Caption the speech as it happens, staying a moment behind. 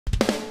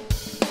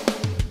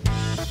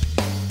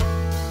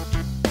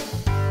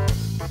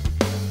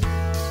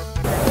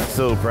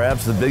So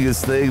perhaps the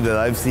biggest thing that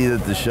I've seen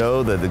at the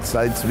show that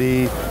excites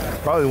me,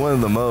 probably one of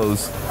the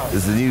most,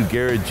 is the new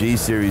Garrett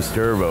G-Series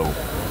Turbo.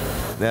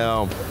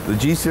 Now, the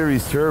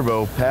G-Series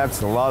Turbo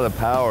packs a lot of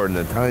power in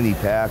a tiny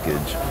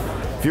package.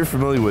 If you're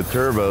familiar with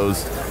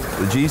turbos,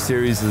 the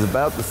G-Series is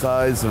about the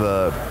size of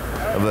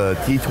a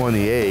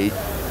T28,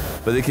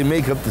 but it can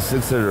make up to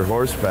 600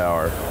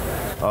 horsepower.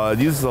 It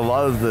uses a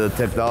lot of the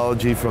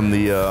technology from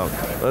the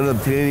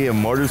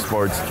unobtainium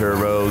motorsports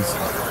turbos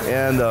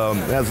and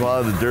has a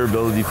lot of the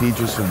durability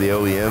features from the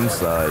OEM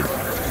side.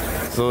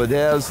 So it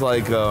has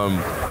like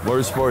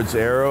motorsports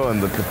aero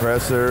and the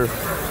compressor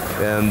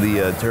and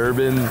the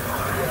turbine.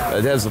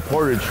 It has a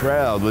ported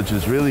shroud, which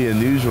is really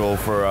unusual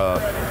for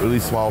a really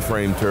small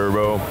frame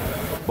turbo.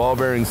 Ball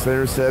bearing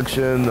center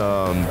section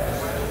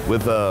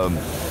with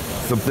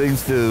some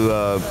things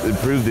to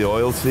improve the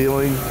oil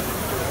sealing.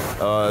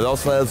 It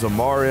also has a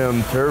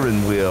MAR-M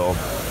turbine wheel.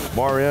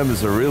 MAR-M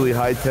is a really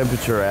high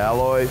temperature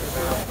alloy.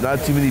 Not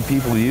too many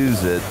people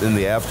use it in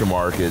the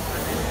aftermarket.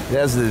 It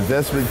has an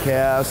investment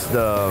cast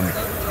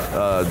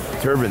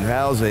turbine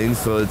housing,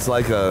 so it's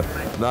like a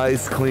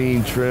nice,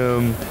 clean,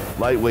 trim,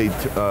 lightweight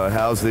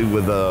housing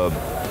with a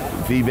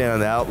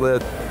V-band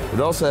outlet.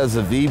 It also has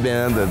a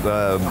V-band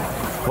that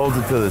holds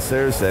it to the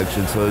center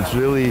section, so it's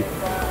really,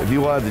 if you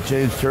wanted to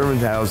change turbine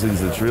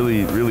housings, it's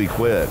really, really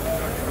quick.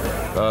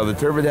 The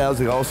turbine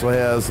housing also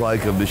has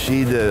like a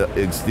machined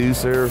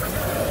exducer,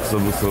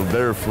 so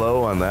better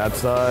flow on that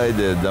side.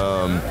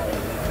 And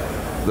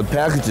the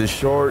package is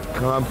short,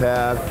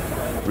 compact,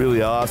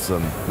 really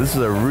awesome. This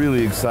is a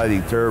really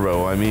exciting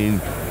turbo. I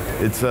mean,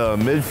 it's a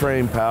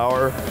mid-frame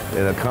power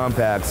in a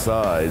compact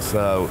size.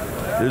 So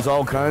there's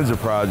all kinds of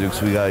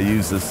projects we gotta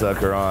use this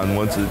sucker on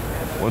once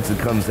it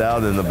comes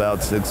out in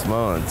about 6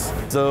 months.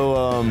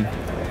 So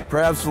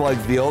perhaps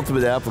like the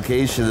ultimate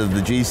application of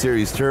the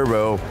G-Series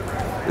Turbo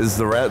is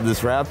this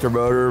Raptor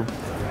motor,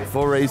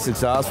 full race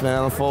exhaust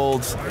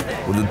manifolds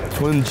with the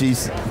twin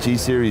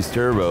G-Series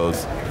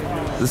turbos.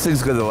 This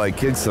thing's gonna like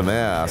kick some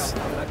ass.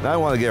 Now I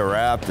want to get a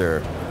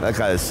Raptor. That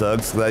kind of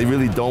sucks, because I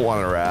really don't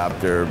want a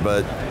Raptor,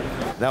 but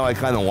now I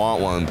kind of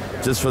want one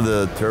just for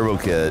the turbo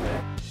kit.